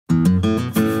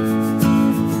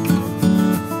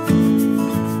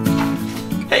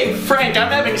Frank,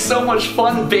 I'm having so much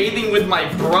fun bathing with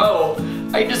my bro.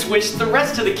 I just wish the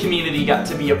rest of the community got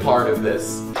to be a part of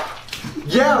this.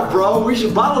 Yeah, bro, we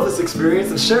should bottle this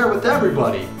experience and share it with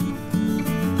everybody.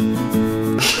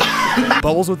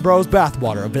 Bubbles with Bros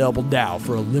bathwater available now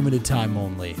for a limited time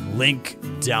only. Link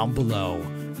down below.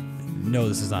 No,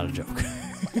 this is not a joke.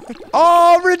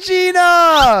 Oh,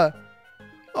 Regina!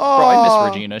 Oh, Bro, I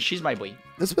miss Regina. She's my boy.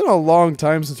 It's been a long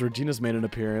time since Regina's made an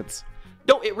appearance.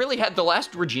 No, it really had. The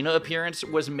last Regina appearance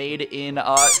was made in,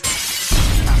 I'm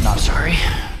not sorry.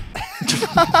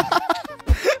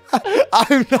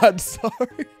 I'm not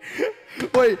sorry.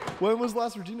 Wait, when was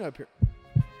last Regina appearance?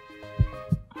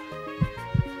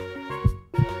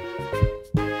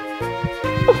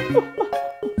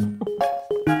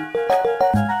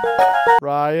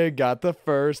 Ryan got the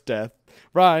first death.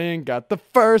 Ryan got the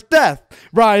first death.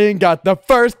 Ryan got the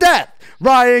first death.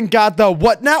 Ryan got the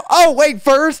what now? Oh, wait,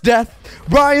 first death.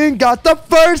 Ryan got the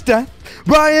first death.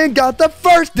 Ryan got the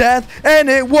first death. And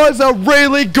it was a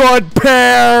really good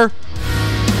pair.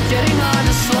 Getting hard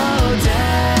to slow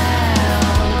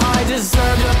down. I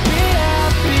deserve to be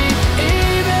happy,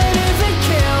 even if it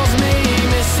kills me.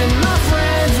 Missing my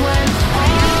friends when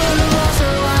all of us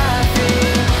are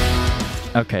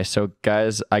laughing. Okay, so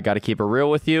guys, I gotta keep it real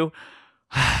with you.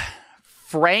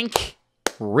 Frank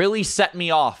really set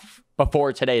me off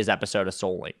before today's episode of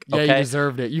Soul Link. Okay? Yeah, you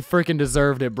deserved it. You freaking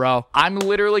deserved it, bro. I'm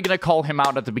literally going to call him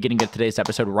out at the beginning of today's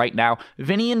episode right now.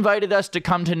 Vinny invited us to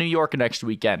come to New York next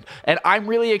weekend, and I'm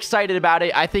really excited about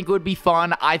it. I think it would be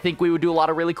fun. I think we would do a lot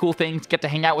of really cool things, get to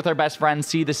hang out with our best friends,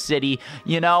 see the city,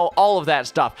 you know, all of that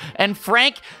stuff. And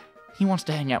Frank, he wants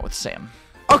to hang out with Sam.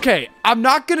 Okay, I'm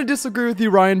not going to disagree with you,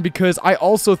 Ryan, because I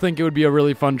also think it would be a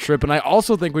really fun trip, and I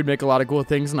also think we'd make a lot of cool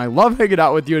things, and I love hanging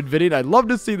out with you and Vinny, and I'd love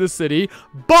to see the city,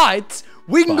 but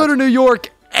we can go to New York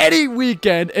any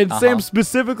weekend, and Sam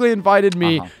specifically invited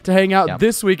me to hang out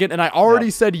this weekend, and I already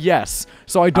said yes,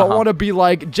 so I don't want to be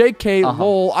like, JK,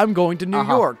 lol, I'm going to New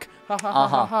York. Ha ha ha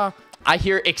ha ha. I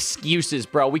hear excuses,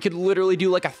 bro. We could literally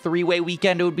do like a three-way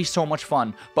weekend. It would be so much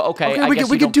fun. But okay, I guess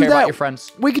you don't care about your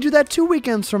friends. We could do that 2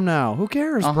 weekends from now. Who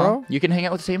cares, bro? You can hang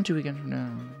out with Sam 2 weekends from now.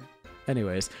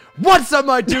 Anyways, what's up,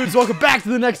 my dudes? Welcome back to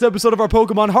the next episode of our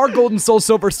Pokemon Heart Gold and Soul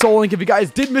Silver Soul Link. If you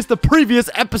guys did miss the previous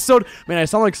episode, man, I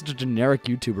sound like such a generic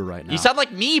YouTuber right now. You sound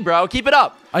like me, bro. Keep it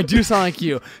up. I do sound like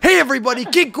you. Hey, everybody,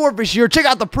 KingCorphish here. Check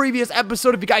out the previous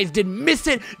episode if you guys did miss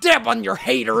it. Dab on your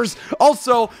haters.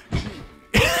 Also,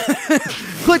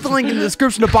 click the link in the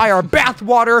description to buy our bath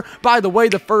water. By the way,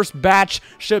 the first batch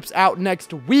ships out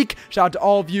next week. Shout out to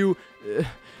all of you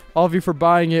for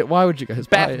buying it. Why would you guys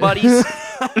buy it? Bath buddies.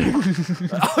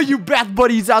 Oh, you bath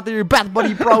buddies out there, you bath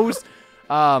buddy pros.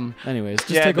 Anyways,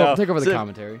 just take over the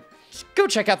commentary. Go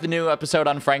check out the new episode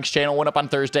on Frank's channel. Went up on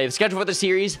Thursday. The schedule for the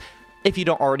series, if you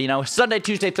don't already know, Sunday,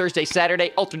 Tuesday, Thursday,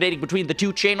 Saturday, alternating between the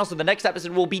two channels. So the next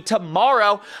episode will be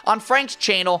tomorrow on Frank's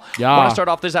channel. Yeah. I want to start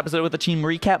off this episode with a team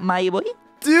recap, my boy.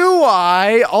 Do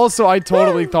I? Also, I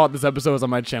totally thought this episode was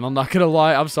on my channel. Not gonna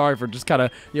lie. I'm sorry for just kind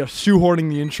of, shoehorning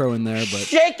the intro in there, but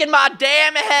Shaking my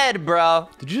damn head, bro.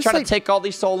 Did you just try to take all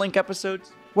these Soul Link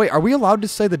episodes? Wait, are we allowed to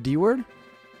say the D word?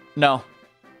 No.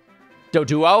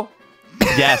 Duo?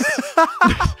 Yes.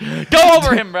 Go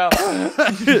over him, bro.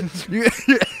 you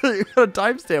gotta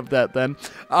timestamp that then.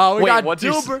 We got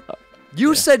Dilbert.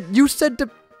 You said to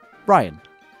Ryan.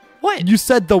 What? You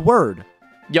said the word.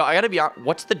 Yo, I gotta be honest.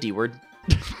 What's the D word?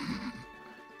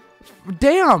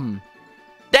 Damn.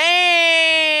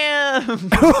 Damn.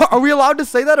 Are we allowed to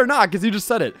say that or not? Because you just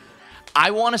said it.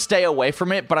 I want to stay away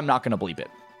from it, but I'm not gonna bleep it.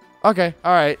 Okay,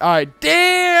 all right.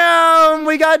 Damn,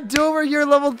 we got Dilbert here,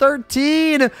 level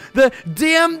 13. The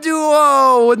damn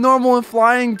duo with normal and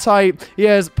flying type. He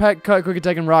has Pet, Cut, Quick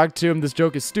Attack, and Rock Tomb. This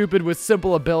joke is stupid with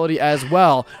simple ability as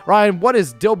well. Ryan, what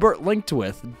is Dilbert linked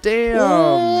with? Damn.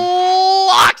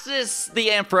 Loxus, the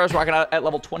Ampharos, rocking out at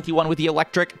level 21 with the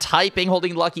electric typing,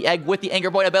 holding the Lucky Egg with the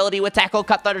Anger Void ability with Tackle,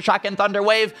 Cut, Thunder Shock, and Thunder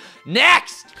Wave.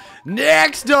 Next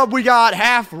up, we got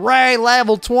Half Ray,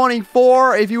 level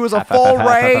 24. If he was a full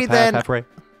Ray, then... Half Ray.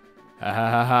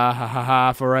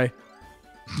 Half Ray.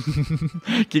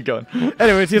 Keep going.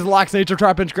 Anyways, he has Locks, Nature,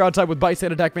 Trap, Pinch, Ground type with Bite,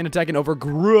 Sand Attack, Main Attack, and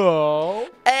Overgrow.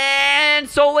 And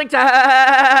Soul Link to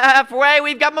halfway.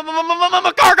 We've got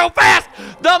Macargo fast.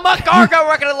 The Macargo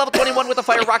rocking at level 21 with the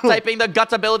Fire Rock typing, the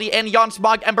Guts ability, and Yon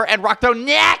Smog, Ember, and Rock Throw.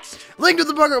 Next. Link to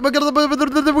the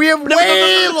Macargo. We have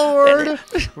Wailord.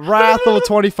 Wrath level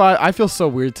 25. I feel so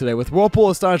weird today with Whirlpool,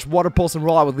 Astonish, Water Pulse, and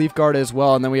Rollout with Leaf Guard as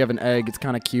well. And then we have an egg. It's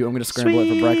kind of cute. I'm going to scramble it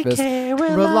for breakfast.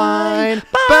 Reline.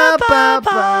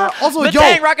 Also,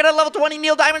 Tang rocking at level 20.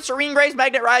 Neil Diamond, Serene Grace,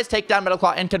 Magnet Rise, Takedown, Metal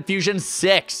Claw, and Confusion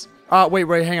 6.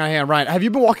 Wait, hang on, Ryan. Have you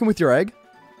been walking with your egg?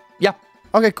 Yeah.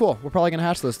 Okay, cool. We're probably gonna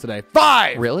hatch this today.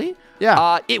 5. Really?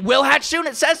 Yeah. It will hatch soon.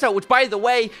 It says so. Which, by the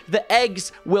way, the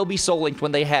eggs will be soul linked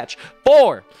when they hatch.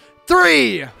 4.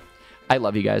 3. I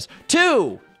love you guys.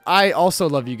 2. I also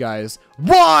love you guys.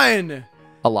 1.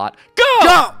 A lot. Go.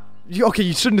 Go. Okay,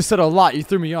 you shouldn't have said a lot. You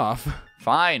threw me off.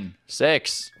 Fine.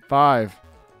 6. 5.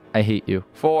 I hate you.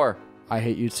 4. I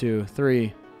hate you too.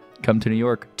 3. Come to New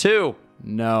York. 2.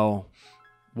 No.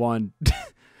 1.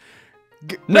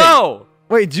 No.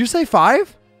 Wait, did you say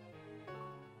 5?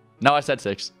 No, I said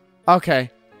 6. Okay.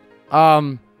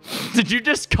 Did you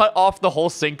just cut off the whole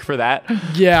sync for that?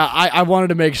 Yeah, I wanted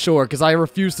to make sure because I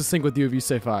refuse to sync with you if you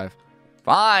say 5.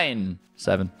 Fine.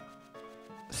 7.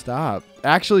 Stop.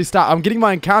 Actually, stop. I'm getting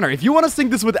my encounter. If you want to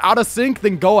sync this without a sync,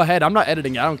 then go ahead. I'm not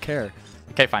editing it. I don't care.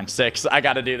 Okay, fine. 6. I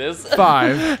gotta do this.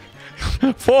 5.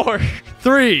 4.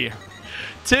 3.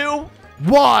 2.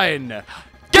 1.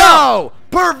 Go!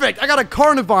 Perfect. I got a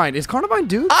Carnivine. Is Carnivine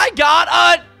dude? I got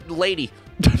a lady.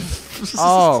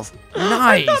 Oh,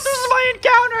 nice. I thought this was my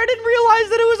encounter. I didn't realize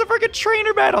that it was a freaking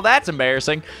trainer battle. That's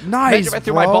embarrassing. Nice, Imagine if I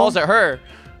threw my bro. balls at her.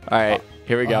 All right,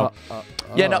 here we go.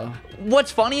 Yeah, no.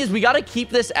 What's funny is we got to keep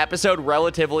this episode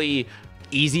relatively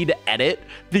easy to edit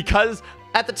because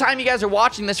at the time you guys are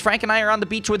watching this, Frank and I are on the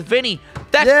beach with Vinny.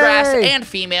 That's Yay. grass and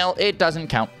female. It doesn't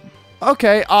count.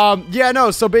 Okay. Yeah. No.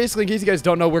 So basically, in case you guys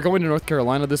don't know, we're going to North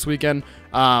Carolina this weekend.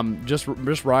 Just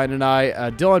Ryan and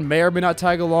I. Dylan may or may not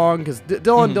tag along because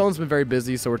Dylan's been very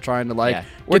busy, so we're trying to like. Yeah.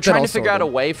 We're get that trying all to figure out a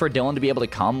sorted. way for Dylan to be able to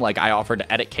come. Like I offered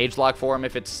to edit Cage Lock for him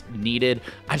if it's needed.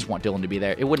 I just want Dylan to be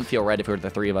there. It wouldn't feel right if it were the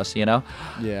 3 of us, you know?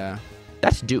 Yeah.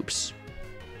 That's dupes.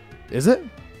 Is it?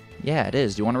 Yeah, it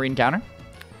is. Do you want to re-encounter?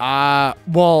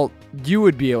 Well, you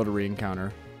would be able to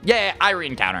re-encounter. Yeah, I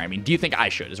re-encounter. I mean, do you think I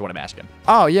should is what I'm asking.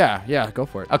 Oh yeah, go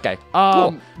for it. Okay,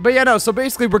 cool. But yeah, no. So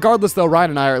basically, regardless, though,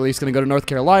 Ryan and I are at least going to go to North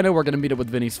Carolina. We're going to meet up with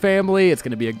Vinny's family. It's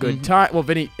going to be a good time. Well,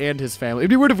 Vinny and his family. It'd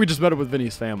be weird if we just met up with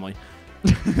Vinny's family.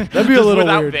 That'd be a little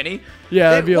without weird. Vinny? Yeah,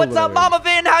 that'd be a What's little up, weird. Mama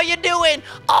Vin? How you doing?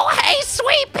 Oh, hey,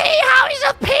 sweet pea.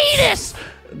 How's a penis?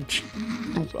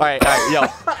 all right, yo.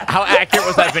 How accurate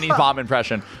was that Vinny's mom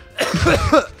impression?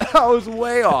 I was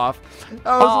way off.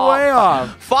 I was way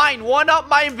off. Fine, one up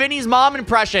my Vinny's mom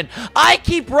impression. I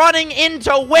keep running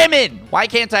into women. Why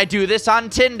can't I do this on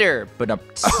Tinder? But I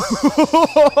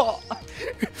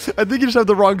think you just have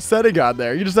the wrong setting on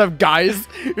there. You just have guys.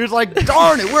 You're just like,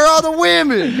 darn it, where are the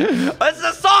women? It's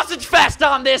a sausage fest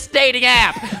on this dating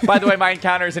app. By the way, my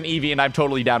encounter is an Eevee, and I'm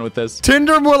totally down with this.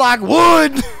 Tinder more like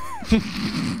wood.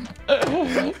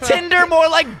 Tinder more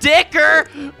like dicker.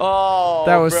 Oh,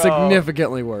 That was bro.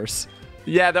 significantly worse.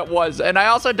 Yeah, that was. And I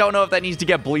also don't know if that needs to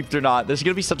get bleeped or not. This is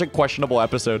going to be such a questionable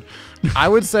episode. I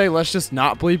would say let's just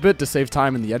not bleep it to save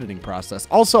time in the editing process.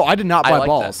 Also, I did not buy like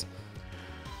balls.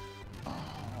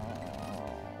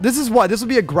 This is what? This would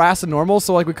be a grass and normal,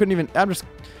 so like we couldn't even. I'm just.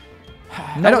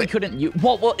 No, we couldn't.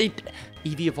 Well,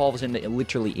 Eevee evolves into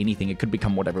literally anything. It could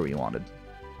become whatever we wanted.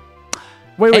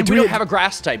 Wait, And we don't have a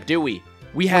grass type, do we?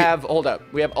 We have, hold up.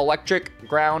 We have electric,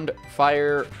 ground,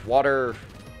 fire, water,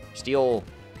 steel.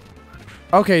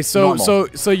 Okay, so normal.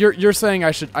 so you're saying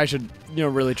I should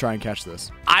really try and catch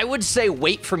this. I would say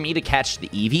wait for me to catch the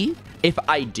Eevee. If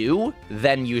I do,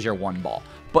 then use your 1 ball.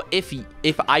 But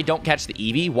if I don't catch the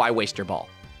Eevee, why waste your ball?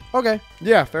 Okay,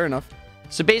 yeah, fair enough.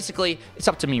 So basically, it's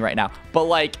up to me right now. But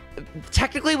like,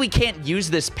 technically we can't use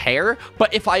this pair,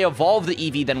 but if I evolve the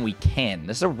Eevee, then we can.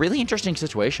 This is a really interesting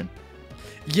situation.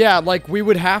 Yeah, like we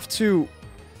would have to.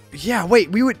 Yeah, wait,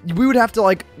 we would have to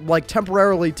like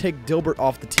temporarily take Dilbert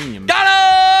off the team.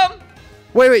 Got him!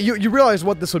 Wait, you realize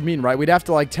what this would mean, right? We'd have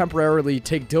to like temporarily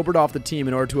take Dilbert off the team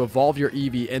in order to evolve your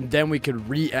Eevee, and then we could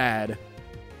re-add.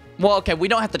 Well, okay, we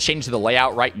don't have to change the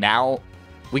layout right now.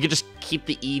 We could just keep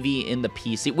the Eevee in the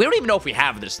PC. We don't even know if we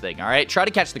have this thing, all right? Try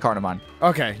to catch the Carnivine.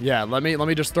 Okay, yeah, let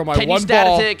me just throw my Can you 1 status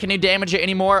ball. it? Can you damage it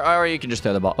anymore? Or you can just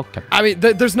throw the ball. Okay. I mean,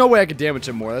 there's no way I could damage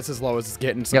him more. That's as low as it's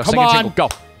getting. So Yo, come sing a on, jingle, go.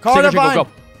 Sing a jingle, Carnivine. go.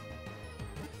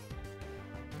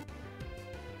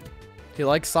 He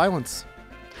likes silence.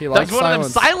 He likes That's one silence.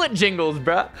 of them silent jingles,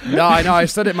 bruh. No, I know. I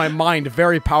said it in my mind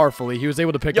very powerfully. He was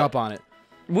able to pick up on it.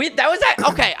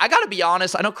 Okay, I gotta be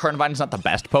honest. I know Carnivine's not the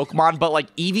best Pokemon, but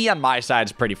like Eevee on my side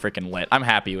is pretty freaking lit. I'm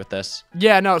happy with this.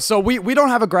 Yeah, no. So we don't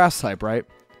have a grass type, right?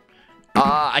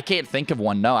 I can't think of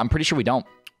one. No, I'm pretty sure we don't.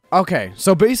 Okay,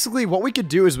 so basically what we could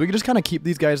do is we could just kind of keep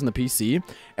these guys in the PC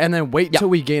and then wait till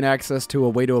we gain access to a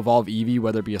way to evolve Eevee,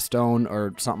 whether it be a stone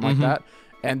or something like that.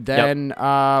 And then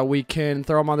we can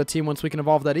throw them on the team once we can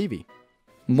evolve that Eevee.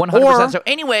 100%. So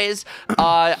anyways,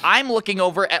 I'm looking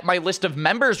over at my list of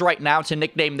members right now to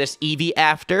nickname this Eevee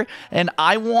after, and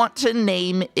I want to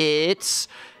name it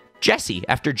Jesse,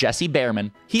 after Jesse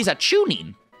Behrman. He's a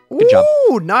Chunin. Good job.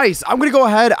 Ooh, nice. I'm going to go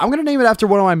ahead. I'm going to name it after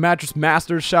one of my mattress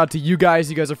masters. Shout out to you guys.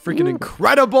 You guys are freaking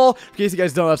incredible. In case you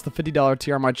guys don't know, that's the $50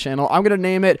 tier on my channel. I'm going to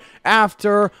name it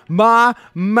after my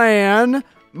man,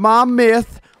 my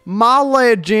myth, my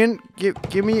legend.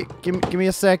 Give me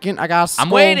a second. I got to scroll.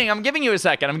 I'm waiting. I'm giving you a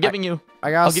second. I'll give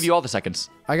you all the seconds.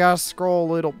 I got to scroll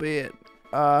a little bit.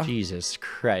 Jesus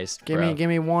Christ, Give bro.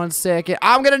 me 1 second.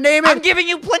 I'm gonna name it. I'm giving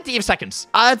you plenty of seconds.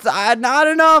 It's not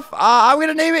enough. I'm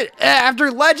gonna name it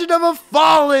after Legend of a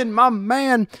Fallen, my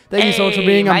man. Thank you so much for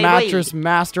being a mattress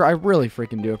master. I really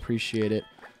freaking do appreciate it.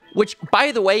 Which,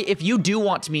 by the way, if you do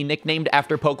want to be nicknamed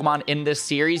after Pokemon in this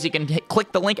series, you can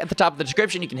click the link at the top of the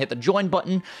description. You can hit the join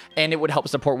button, and it would help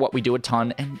support what we do a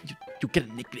ton, and you get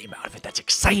a nickname out of it. That's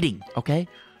exciting, okay?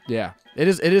 Yeah, it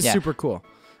is super cool.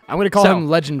 I'm gonna call him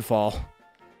Legendfall.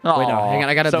 Wait, no, hang on.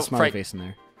 I got the smiley face in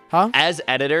there. Huh? As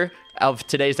editor of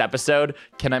today's episode,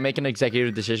 can I make an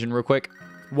executive decision real quick?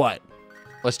 What?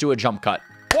 Let's do a jump cut.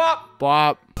 Whop!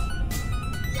 Bop.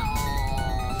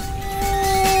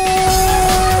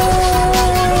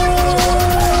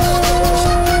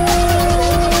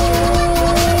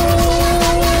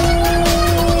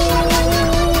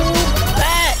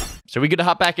 So we get to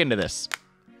hop back into this.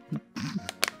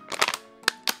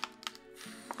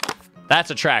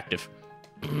 That's attractive.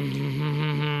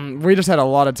 We just had a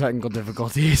lot of technical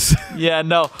difficulties. Yeah,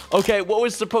 no. Okay, what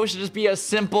was supposed to just be a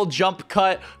simple jump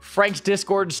cut, Frank's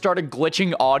Discord started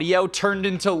glitching audio, turned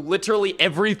into literally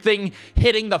everything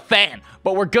hitting the fan.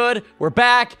 But we're good. We're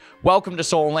back. Welcome to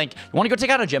Soul Link. You want to go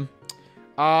take out a gym?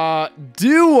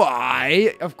 Do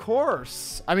I? Of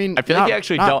course. I mean, I feel like you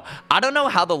actually don't. I don't know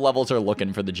how the levels are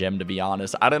looking for the gym, to be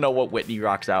honest. I don't know what Whitney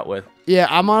rocks out with. Yeah,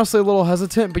 I'm honestly a little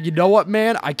hesitant, but you know what,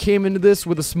 man? I came into this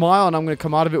with a smile, and I'm going to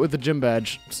come out of it with a gym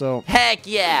badge, so... Heck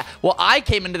yeah! Well, I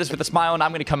came into this with a smile, and I'm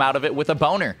going to come out of it with a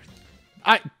boner.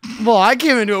 I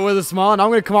came into it with a smile, and I'm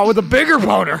going to come out with a bigger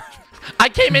boner. I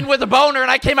came in with a boner, and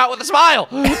I came out with a smile.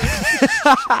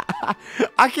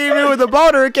 I came in with a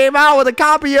boner and came out with a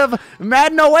copy of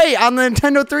Madden 08 on the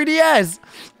Nintendo 3DS.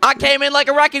 I came in like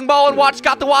a wrecking ball and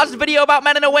got to watch the video about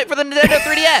Madden 08 for the Nintendo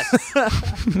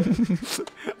 3DS.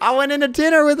 I went into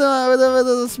dinner with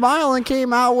a smile and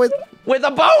came out with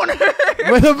a boner.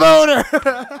 with a boner.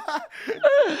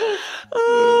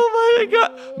 Oh my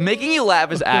god. Making you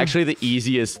laugh is actually the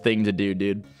easiest thing to do,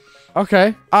 dude.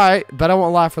 Okay, all right, but I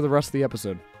won't laugh for the rest of the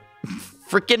episode.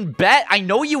 Freaking bet. I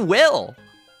know you will.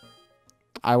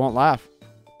 I won't laugh.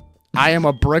 I am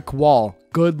a brick wall.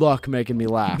 Good luck making me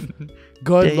laugh.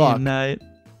 Good luck. Night.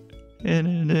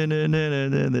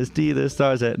 The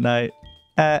stars at night.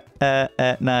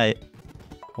 At night.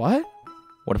 What?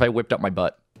 What if I whipped up my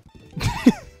butt?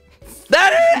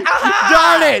 That is.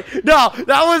 Darn it! No,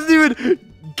 that wasn't even.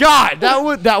 God, that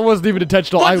wasn't even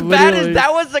intentional. What's bad is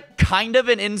that was a kind of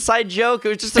an inside joke. It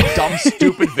was just a dumb,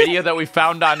 stupid video that we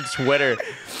found on Twitter.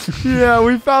 Yeah,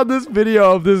 we found this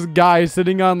video of this guy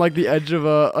sitting on like the edge of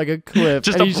a cliff,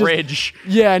 Just and a bridge.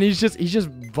 Yeah, and he's just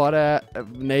butt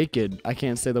naked. I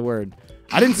can't say the word.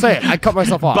 I didn't say it. I cut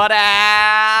myself off. But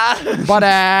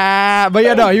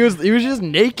yeah, no, he was just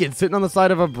naked sitting on the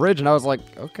side of a bridge, and I was like,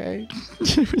 okay.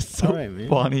 It was so All right, man.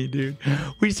 funny, dude.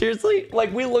 We seriously,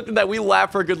 like, we looked at that. We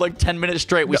laughed for a good, like, 10 minutes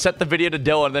straight. We sent the video to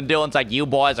Dylan, and then Dylan's like, you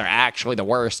boys are actually the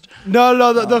worst.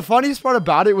 No, the funniest part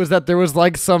about it was that there was,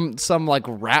 like, some like,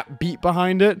 rap beat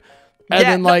behind it. And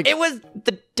then, like... it was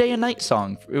the Day and Night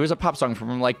song. It was a pop song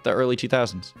from, like, the early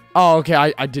 2000s. Oh, okay.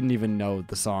 I didn't even know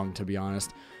the song, to be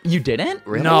honest. You didn't?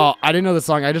 Really? No, I didn't know the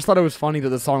song. I just thought it was funny that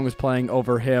the song was playing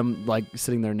over him, like,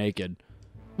 sitting there naked.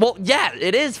 Well, yeah,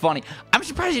 it is funny. I'm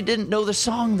surprised you didn't know the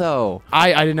song, though.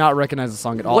 I did not recognize the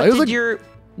song at all. What It was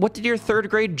did your third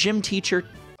grade gym teacher,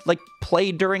 like,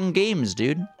 play during games,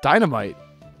 dude? Dynamite.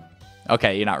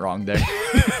 Okay, you're not wrong there.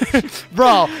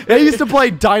 Bro, they used to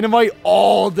play Dynamite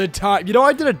all the time. You know,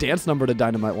 I did a dance number to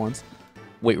Dynamite once.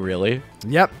 Wait, really?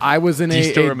 Yep, I was in Do you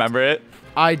still remember it?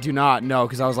 I do not know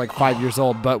because I was like 5 years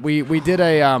old, but we did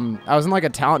I was in like a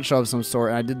talent show of some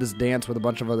sort, and I did this dance with a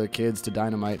bunch of other kids to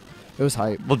Dynamite. It was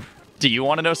hype. Well, do you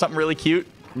want to know something really cute?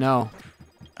 No.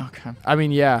 Okay. I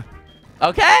mean, yeah.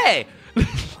 Okay.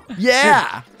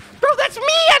 Yeah. Bro, that's me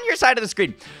on your side of the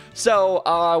screen. So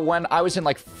when I was in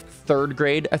like third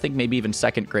grade, I think maybe even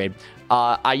second grade,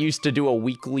 I used to do a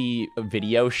weekly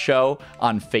video show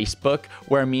on Facebook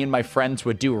where me and my friends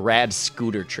would do rad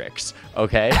scooter tricks,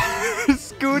 okay?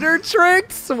 Scooter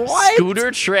tricks? What?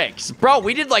 Scooter tricks. Bro,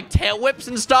 we did like tail whips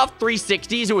and stuff,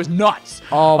 360s. It was nuts.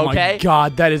 Oh okay? my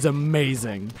god, that is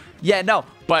amazing. Yeah, no,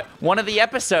 but one of the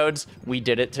episodes, we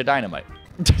did it to Dynamite.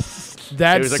 That's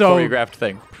it was a so choreographed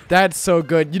thing. That's so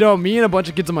good. You know, me and a bunch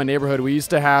of kids in my neighborhood, we used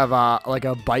to have like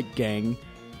a bike gang.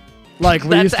 Like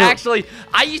we That's used to actually,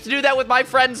 I used to do that with my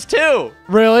friends too.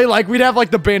 really like we'd have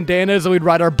like the bandanas and we'd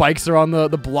ride our bikes around the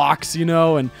blocks, you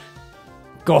know, and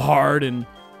go hard. And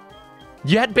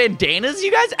You had bandanas?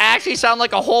 You guys actually sound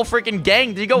like a whole freaking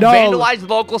gang. Did you go No. vandalize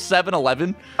local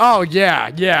 7-Eleven? oh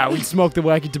yeah, we'd smoke the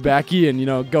wacky tobacco and you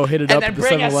know go hit it And up then at the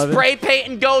bring a 7-Eleven. spray paint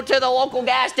and go to the local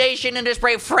gas station and just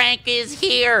spray Frank is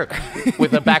here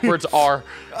with a backwards R.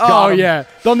 Oh Got 'em. yeah,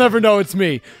 they'll never know it's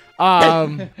me.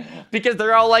 Because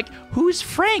they're all like, who's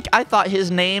Frank? I thought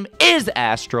his name is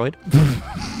Asteroid.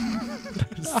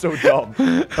 So dumb.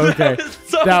 Okay,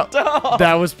 So dumb.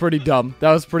 that was pretty dumb.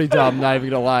 That was pretty dumb. Not even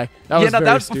gonna lie. That was very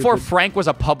that was before stupid. Frank was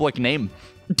a public name.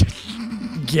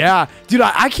 Yeah, dude,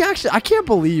 I can't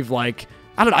believe like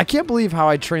I can't believe how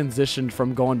I transitioned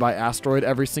from going by Asteroid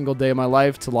every single day of my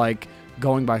life to like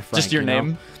going by Frank. Just your you know?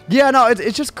 name? Yeah, no,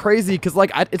 it's just crazy because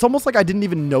like it's almost like I didn't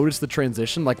even notice the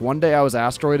transition. Like one day I was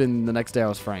Asteroid and the next day I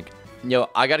was Frank. Yo,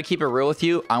 I got to keep it real with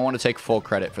you. I want to take full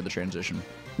credit for the transition.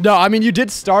 No, I mean you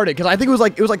did start it because I think it was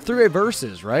like 3-way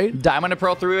verses, right? Diamond and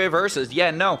Pearl 3-way verses.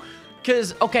 Yeah, no.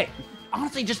 Because, okay,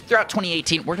 honestly, just throughout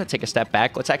 2018, we're going to take a step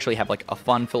back. Let's actually have, like, a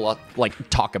fun,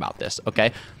 talk about this,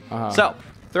 okay? So,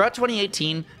 throughout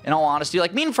 2018, in all honesty,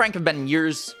 like, me and Frank have been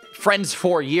friends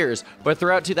for years, but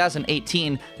throughout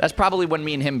 2018, that's probably when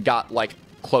me and him got, like,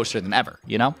 closer than ever,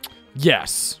 you know?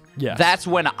 Yes. That's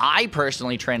when I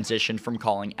personally transitioned from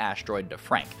calling Asteroid to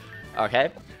Frank,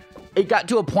 okay? It got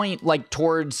to a point, like,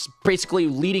 towards basically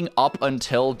leading up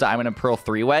until Diamond and Pearl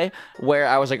 3-way, where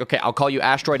I was like, okay, I'll call you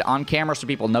Asteroid on camera so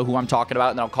people know who I'm talking about,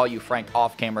 and then I'll call you Frank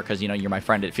off camera because, you know, you're my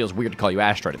friend. It feels weird to call you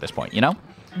Asteroid at this point, you know?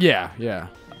 Yeah.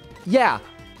 Yeah.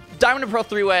 Diamond and Pearl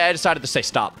 3-way, I decided to say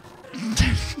stop.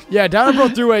 Yeah, Down and Pearl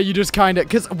 3-way, you just kind of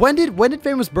because when did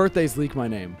Famous Birthdays leak my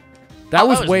name? That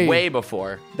was way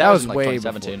before. That was in, like, way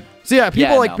 2017. before. So yeah,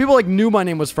 people no. knew my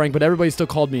name was Frank, but everybody still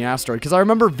called me Asteroid. Because I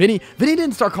remember Vinny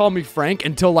didn't start calling me Frank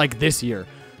until like this year.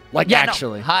 Like Yeah,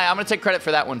 actually. no. Hi, I'm going to take credit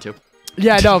for that one, too.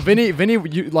 Yeah, no, Vinny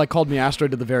you, like called me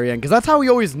Asteroid at the very end. Because that's how he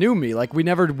always knew me. Like we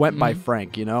never went by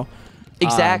Frank, you know?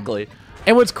 Exactly.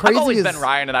 And what's crazy I've always is been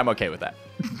Ryan, and I'm okay with that.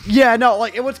 yeah, no,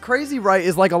 like, and what's crazy, right,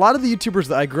 is, like, a lot of the YouTubers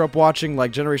that I grew up watching,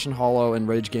 like, Generation Hollow and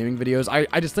Rage Gaming videos,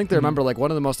 I just think they remember, like, one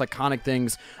of the most iconic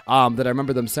things that I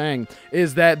remember them saying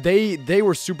is that they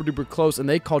were super duper close and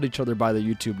they called each other by their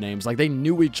YouTube names. Like, they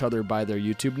knew each other by their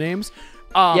YouTube names.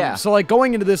 Yeah. So, like,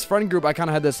 going into this friend group, I kind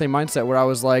of had that same mindset where I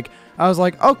was like,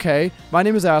 okay, my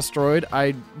name is Asteroid.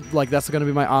 That's going to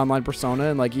be my online persona.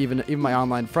 And, like, even my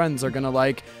online friends are going to,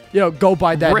 like, you know, go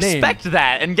by that name. Respect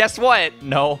that. And guess what?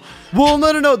 No. Well,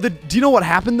 no. Do you know what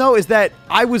happened, though? Is that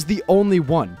I was the only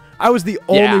one. I was the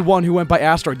only one who went by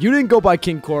Asteroid. You didn't go by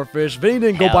KingCorphish. Vinny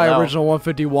didn't go Hell by no. Original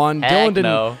 151. Heck Dylan didn't.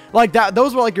 no. Like, that.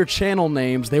 Those were, like, your channel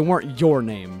names. They weren't your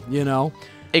name, you know?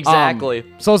 Exactly.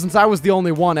 So since I was the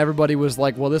only one, everybody was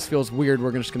like, well, this feels weird.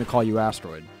 We're just going to call you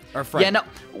Asteroid. Or Frank. Yeah, no.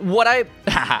 What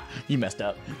I... you messed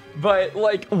up. But,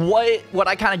 like, what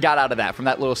I kind of got out of that, from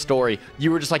that little story,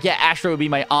 you were just like, yeah, Asteroid would be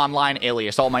my online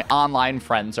alias. All my online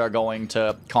friends are going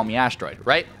to call me Asteroid,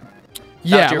 right?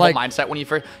 Yeah, That was your like... whole mindset when you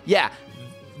first... Yeah.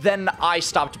 Then I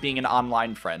stopped being an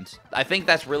online friend. I think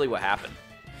that's really what happened.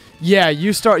 Yeah,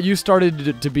 you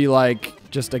started to be like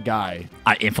just a guy.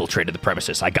 I infiltrated the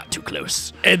premises. I got too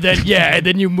close. And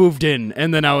then you moved in,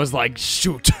 and then I was like,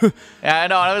 shoot. Yeah, I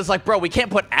know. I was like, bro, we can't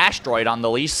put Asteroid on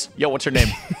the lease. Yo, what's her name?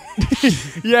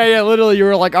 yeah, literally, you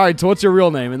were like, all right, so what's your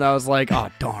real name? And I was like, oh,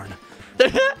 darn.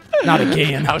 Not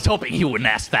again. I was hoping he wouldn't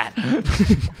ask that.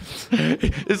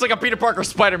 It's like a Peter Parker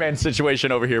Spider-Man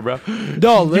situation over here, bro.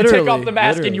 No, literally. You take off the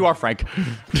mask and you are Frank.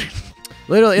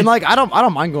 Literally, and like I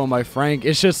don't mind going by Frank.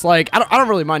 It's just like I don't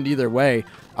really mind either way.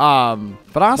 But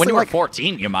honestly, when you were like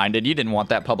 14, you minded. You didn't want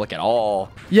that public at all.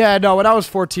 yeah, no. When I was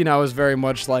 14, I was very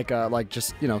much like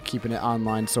just keeping it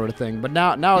online sort of thing. But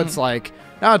now it's like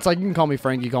you can call me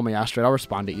Frank, you call me Asteroid. I'll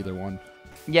respond to either one.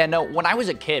 Yeah, no. When I was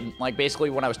a kid, like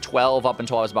basically when I was 12 up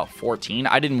until I was about 14,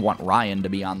 I didn't want Ryan to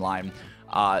be online.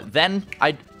 Then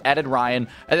I added Ryan,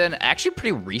 and then actually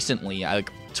pretty recently,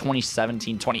 like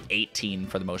 2017, 2018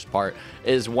 for the most part,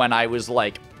 is when I was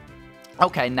like,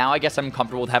 okay, now I guess I'm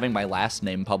comfortable with having my last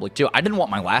name public too. I didn't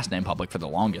want my last name public for the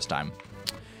longest time.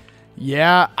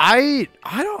 Yeah, I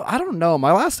don't know.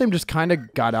 My last name just kind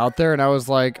of got out there, and I was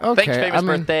like, okay. Thanks, famous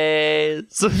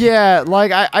birthdays. Yeah,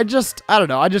 like I don't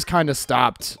know. I just kind of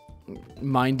stopped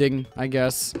minding, I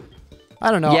guess.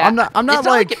 I don't know. Yeah, I'm not it's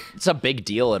like it's a big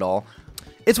deal at all.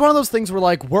 It's one of those things where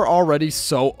like we're already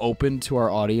so open to our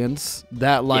audience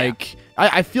that like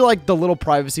I feel like the little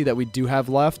privacy that we do have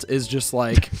left is just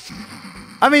like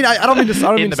I mean I don't mean to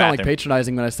sound like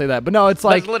patronizing when I say that, but no, it's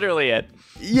like that's literally it.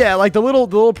 Yeah, like the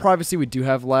little privacy we do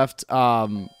have left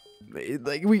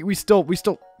like we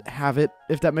still have it,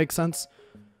 if that makes sense.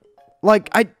 Like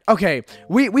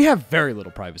we have very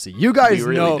little privacy. You guys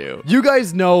really know do. You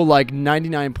guys know like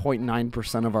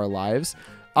 99.9% of our lives.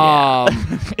 Yeah.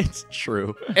 It's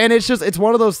true. And it's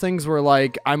one of those things where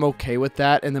like I'm okay with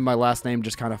that, and then my last name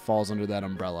just kind of falls under that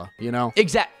umbrella, you know?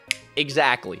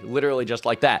 Exactly. Literally just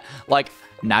like that. Like,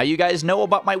 now you guys know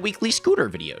about my weekly scooter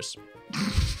videos.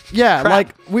 Yeah, Crap.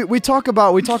 like we talk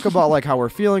about like how we're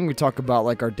feeling, we talk about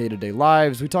like our day-to-day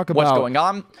lives, we talk about What's going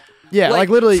on? Yeah, like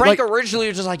literally Frank like, originally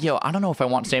was just like, yo, I don't know if I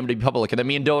want Sam to be public. And then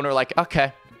me and Dylan are like,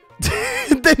 okay.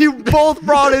 then you both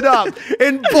brought it up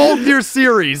in both your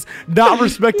series, not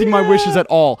respecting my wishes at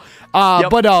all.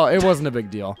 But no, it wasn't a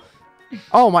big deal.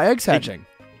 Oh, my egg's hatching.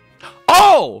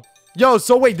 Oh! Yo,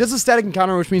 so wait, this is static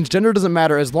encounter, which means gender doesn't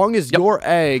matter as long as your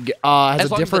egg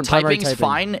has a different primary typing. As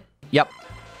long as the typing's fine. Yep.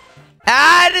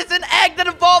 Ah, it is an egg that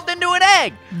evolved into an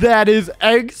egg. That is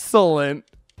excellent.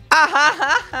 All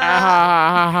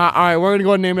right, we're going to go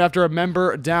ahead and name it after a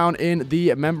member down in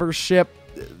the membership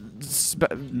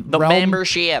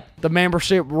membership. The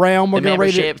membership realm. We're The going to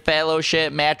rate membership, it.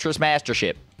 fellowship, mattress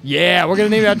mastership. Yeah, we're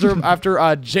going to name it after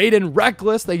Jaden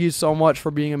Reckless. Thank you so much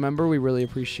for being a member. We really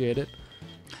appreciate it.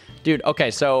 Dude, okay,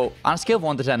 so on a scale of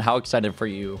 1 to 10, how excited for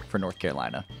you for North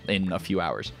Carolina in a few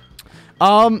hours?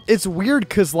 It's weird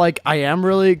because like I am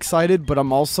really excited, but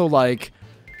I'm also like,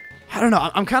 I don't know.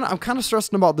 I'm kind of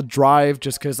stressing about the drive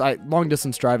just because long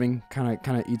distance driving kind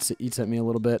of eats at me a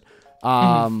little bit.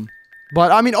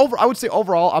 But I mean, I would say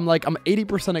overall, I'm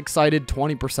 80% excited,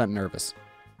 20% nervous.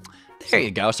 There you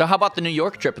go. So how about the New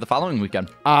York trip the following weekend?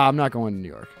 I'm not going to New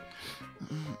York.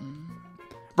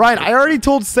 Brian, I already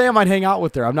told Sam I'd hang out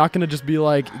with her. I'm not going to just be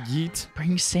like, yeet.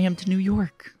 Bring Sam to New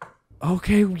York.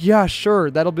 Okay, yeah,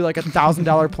 sure. That'll be like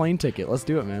 $1,000 plane ticket. Let's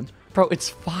do it, man. Bro, it's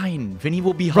fine. Vinny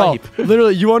will be Bro, hype.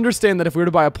 literally, you understand that if we were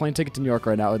to buy a plane ticket to New York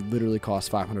right now, it would literally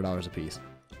cost $500 a piece.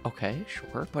 Okay,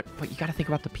 sure. But you got to think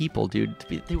about the people, dude.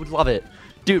 They would love it.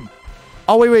 Dude.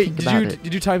 Oh, wait. Did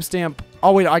Did you timestamp?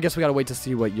 Oh, wait, I guess we got to wait to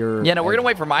see what your... Yeah, no, we're going to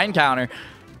wait for my encounter.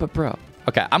 But, bro...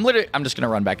 Okay, I'm just going to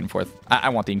run back and forth. I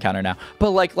want the encounter now.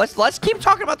 But, like, let's keep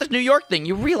talking about this New York thing.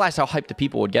 You realize how hyped the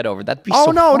people would get over. That'd be so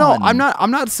fun. Oh, no.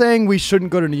 I'm not saying we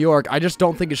shouldn't go to New York. I just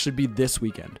don't think it should be this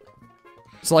weekend.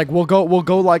 So, like, we'll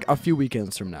go like a few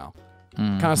weekends from now.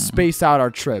 Kind of space out our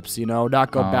trips, you know,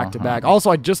 not go back to back. Also,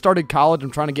 I just started college.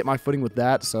 I'm trying to get my footing with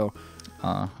that, so,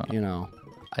 you know.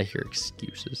 I hear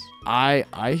excuses.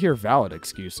 I hear valid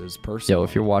excuses, personally. Yo,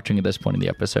 if you're watching at this point in the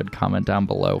episode, comment down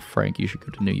below, Frank, you should go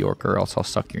to New York or else I'll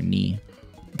suck your knee.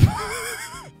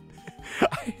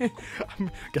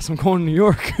 Guess I'm going to New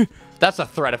York. That's a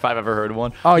threat if I've ever heard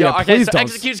one. Oh, yeah, okay, please so don't.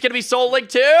 Execute's going to be Soul Link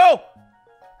too?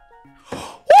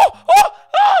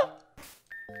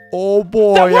 Oh,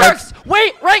 boy. That works!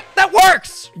 Wait, right, that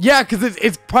works! Yeah, because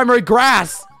it's primary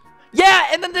grass. Yeah,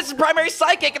 and then this is primary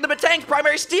psychic, and the Batang's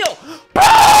primary steel.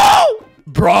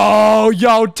 Bro,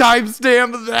 yo,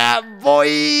 timestamp that, boy.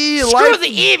 Screw the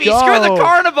Eevee, screw the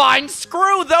Carnivine,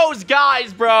 screw those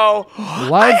guys, bro.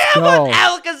 Let's I go. have an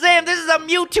Alakazam, this is a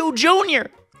Mewtwo Jr.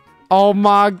 Oh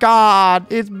my god,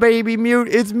 it's baby Mew.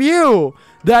 It's Mew.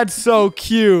 That's so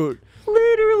cute.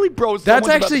 Literally, bro, That's someone's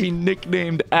actually about to be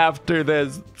nicknamed after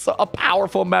this. So, a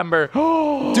powerful member.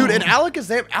 Dude, and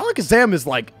Alakazam is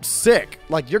like sick.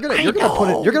 Like you're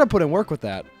gonna put in work with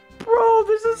that. Bro,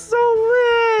 this is so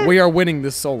lit. We are winning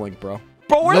this Soul Link, bro.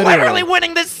 Bro, we're literally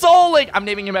winning this Soul Link. I'm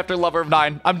naming him after Lover of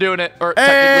Nine. I'm doing it. Or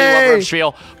technically Lover of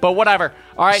Spiel. But whatever.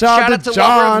 All right, shout out to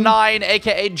Lover of Nine,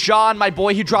 a.k.a. John, my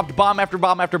boy. He dropped bomb after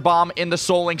bomb after bomb in the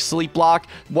Soul Link sleep block.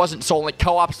 Wasn't Soul Link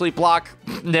co-op sleep block.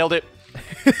 Nailed it.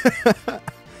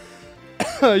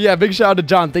 Yeah, big shout out to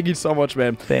John. Thank you so much,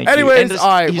 man. Thank Anyways, you. all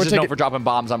right, he's just known for dropping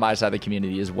bombs on my side of the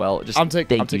community as well. Just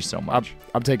thank you so much.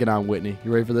 I'm taking on Whitney.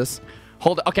 You ready for this?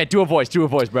 Hold it. Okay, do a voice,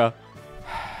 bro.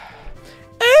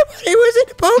 Everybody was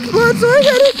into Pokemon, so I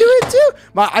gotta do it too.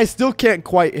 I still can't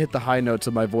quite hit the high notes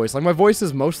of my voice. Like my voice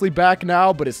is mostly back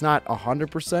now, but it's not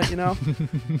 100%, you know.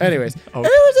 Anyways,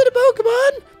 everyone's into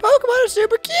Pokemon. Pokemon are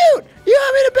super cute. You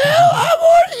want me to battle? I'm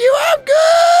warning you. I'm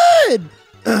good.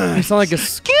 I sound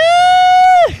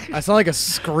like a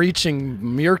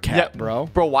screeching meerkat, bro.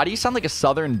 Bro, why do you sound like a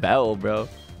Southern belle, bro?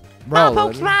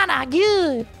 Pokemon are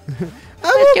good.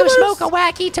 Let's go smoke a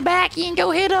wacky tobacco and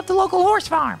go hit up the local horse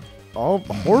farm. Oh,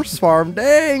 horse farm.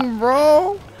 Dang,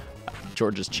 bro.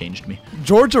 Georgia's changed me.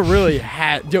 Georgia really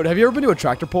had... Dude, have you ever been to a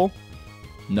tractor pull?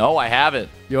 No, I haven't.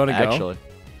 You want to go? Actually.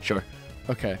 Sure.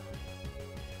 Okay.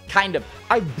 Kind of.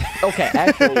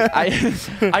 Actually,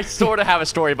 I sort of have a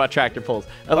story about tractor pulls.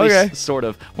 At least, sort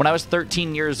of. When I was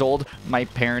 13 years old, my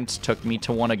parents took me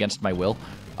to one against my will.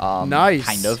 Nice.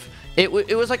 Kind of. It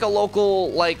was like a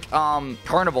local like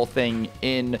carnival thing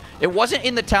in. It wasn't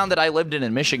in the town that I lived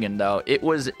in Michigan though. It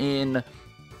was in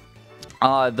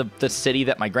the city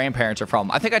that my grandparents are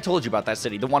from. I think I told you about that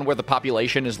city, the one where the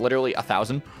population is literally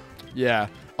 1,000. Yeah.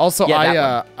 Also,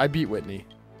 Yeah, I beat Whitney.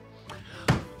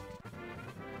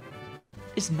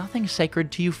 Is nothing sacred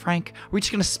to you, Frank? Are we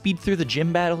just gonna speed through the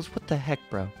gym battles? What the heck,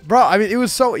 bro? Bro, I mean, it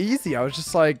was so easy. I was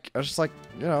just like,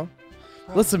 you know.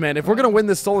 Listen, man, if we're gonna win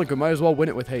this Soul Link, we might as well win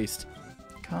it with haste.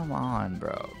 Come on,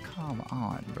 bro. Come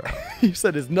on, bro. You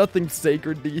said, is nothing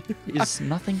sacred to you? Is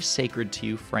nothing sacred to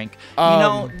you, Frank? You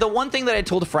know, the one thing that I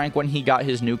told Frank when he got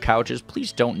his new couch is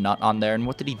please don't nut on there. And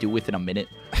what did he do within a minute?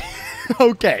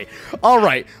 Okay. All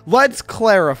right. Let's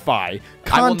clarify.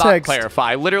 Context. I will not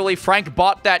clarify. Literally, Frank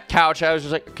bought that couch. I was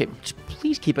just like, okay, just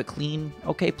please keep it clean.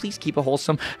 Okay, please keep it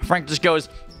wholesome. Frank just goes,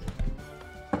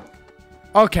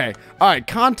 okay. All right.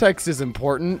 Context is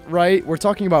important, right? We're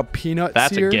talking about peanuts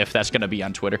that's here. a GIF that's going to be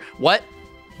on Twitter. What?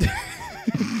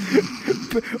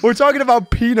 We're talking about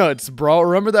peanuts, bro.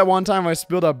 Remember that one time I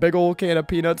spilled a big old can of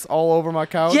peanuts all over my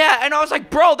couch? Yeah, and I was like,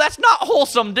 bro, that's not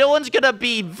wholesome. Dylan's going to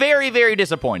be very, very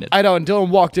disappointed. I know, and Dylan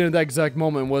walked in at that exact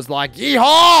moment and was like,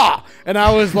 yeehaw! And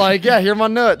I was like, yeah, here are my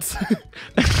nuts.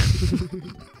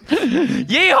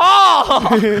 Yeehaw!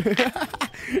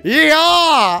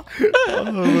 Yeehaw! Oh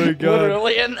my god.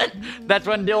 Literally, and that's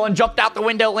when Dylan jumped out the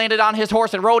window, landed on his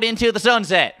horse, and rode into the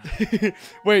sunset.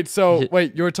 Wait,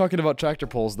 you were talking about tractor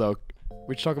pulls, though.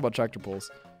 We should talk about tractor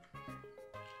pulls.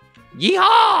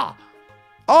 Yeehaw!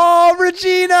 Oh,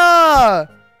 Regina!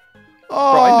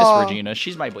 Oh, Bro, I miss Regina.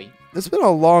 She's my boy. It's been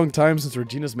a long time since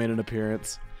Regina's made an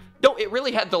appearance. No, it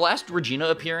really had. The last Regina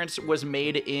appearance was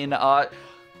made in, I'm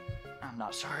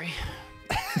not sorry.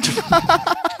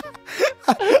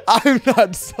 I'm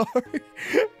not sorry.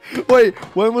 Wait,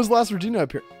 when was last Regina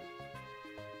appearance?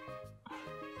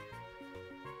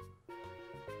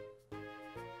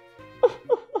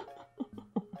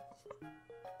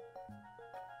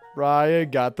 Ryan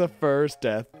got the first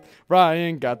death.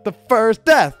 Ryan got the first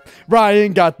death.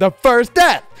 Ryan got the first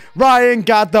death. Ryan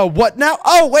got the what now?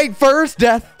 Oh, wait, first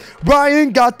death.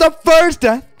 Ryan got the first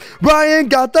death. Ryan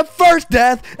got the first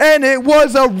death. And it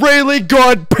was a really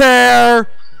good pair.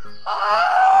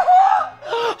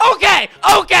 Okay.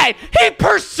 He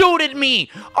pursued me.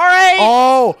 All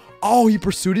right. Oh, he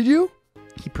pursued you?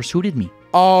 He pursued me.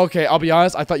 Oh, okay. I'll be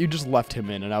honest. I thought you just left him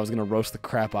in, and I was gonna roast the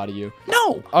crap out of you.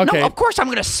 No. Okay. No, of course I'm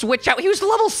gonna switch out. He was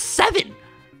level 7.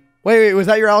 Wait. Was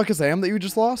that your Alakazam that you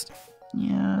just lost?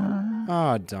 Yeah.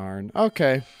 Oh, darn.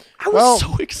 Okay. I was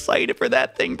so excited for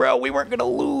that thing, bro. We weren't gonna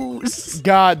lose.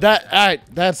 God,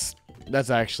 that's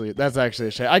actually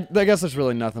a shame. I guess there's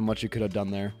really nothing much you could have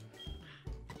done there.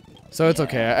 So it's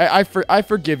okay. I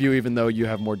forgive you, even though you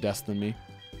have more deaths than me.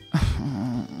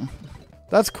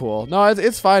 That's cool. No,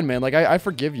 it's fine, man. Like, I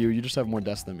forgive you. You just have more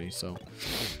deaths than me, so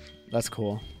that's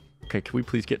cool. Okay, can we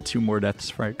please get 2 more deaths,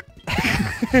 Frank?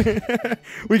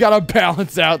 We gotta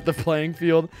balance out the playing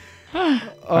field.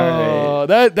 Oh,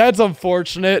 that's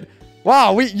unfortunate.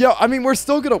 Wow, I mean, we're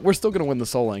still gonna win the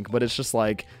Soul Link, but it's just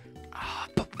like,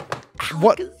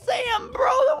 what? Alakazam, bro,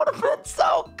 that would have been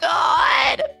so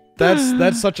good.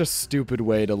 That's such a stupid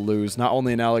way to lose. Not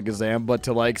only an Alakazam, but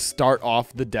to like start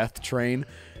off the death train.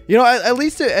 You know, at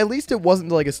least it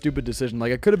wasn't like a stupid decision.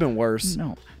 Like, it could have been worse.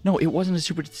 No, it wasn't a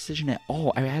stupid decision at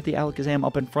all. I had the Alakazam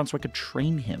up in front so I could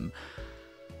train him.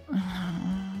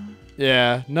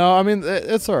 Yeah. No, I mean,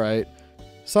 it's all right.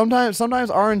 Sometimes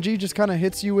RNG just kind of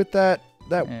hits you with that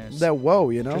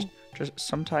whoa, you know? Just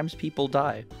sometimes people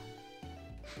die.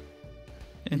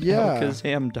 And yeah.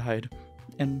 Alakazam died.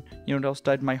 And you know what else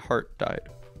died? My heart died.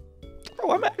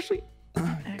 Bro, I'm actually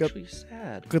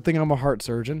sad. Good thing I'm a heart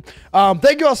surgeon.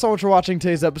 Thank you all so much for watching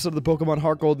today's episode of the Pokemon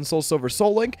Heart Gold and Soul Silver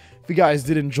Soul Link. If you guys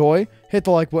did enjoy, hit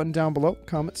the like button down below,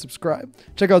 comment, subscribe.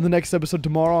 Check out the next episode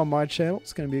tomorrow on my channel.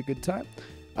 It's going to be a good time.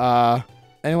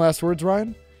 Any last words,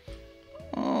 Ryan?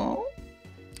 Oh.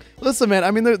 Listen, man,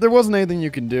 I mean, there wasn't anything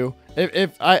you can do.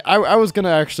 If I was going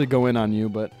to actually go in on you,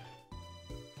 but,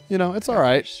 you know, it's all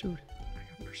right. I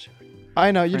got pursued.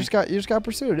 I know, you just got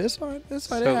pursued. It's fine. It's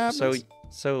fine. It happens.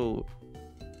 So,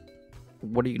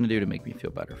 what are you gonna do to make me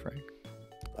feel better, Frank?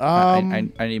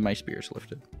 I need my spirits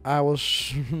lifted. I will.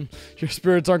 Your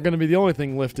spirits aren't gonna be the only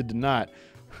thing lifted tonight.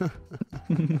 We'll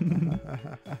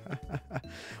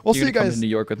see you guys. Come to New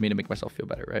York with me to make myself feel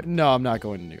better, right? No, I'm not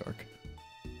going to New York.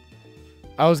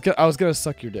 I was gonna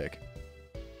suck your dick,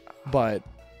 but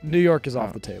New York is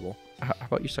off the table. How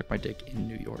about you suck my dick in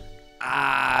New York?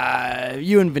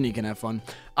 You and Vinny can have fun.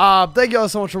 Thank you all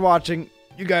so much for watching.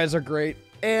 You guys are great.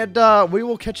 And we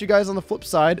will catch you guys on the flip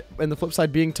side, and the flip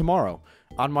side being tomorrow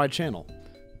on my channel.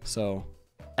 So,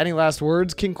 Any last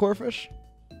words, KingCorphish?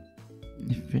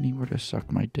 If Vinny were to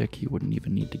suck my dick, he wouldn't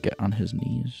even need to get on his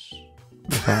knees.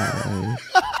 Bye.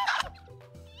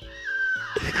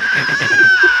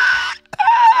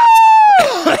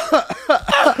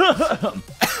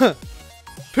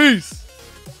 Peace.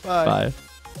 Bye.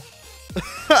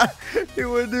 Bye. He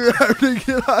wouldn't have to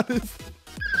get on his...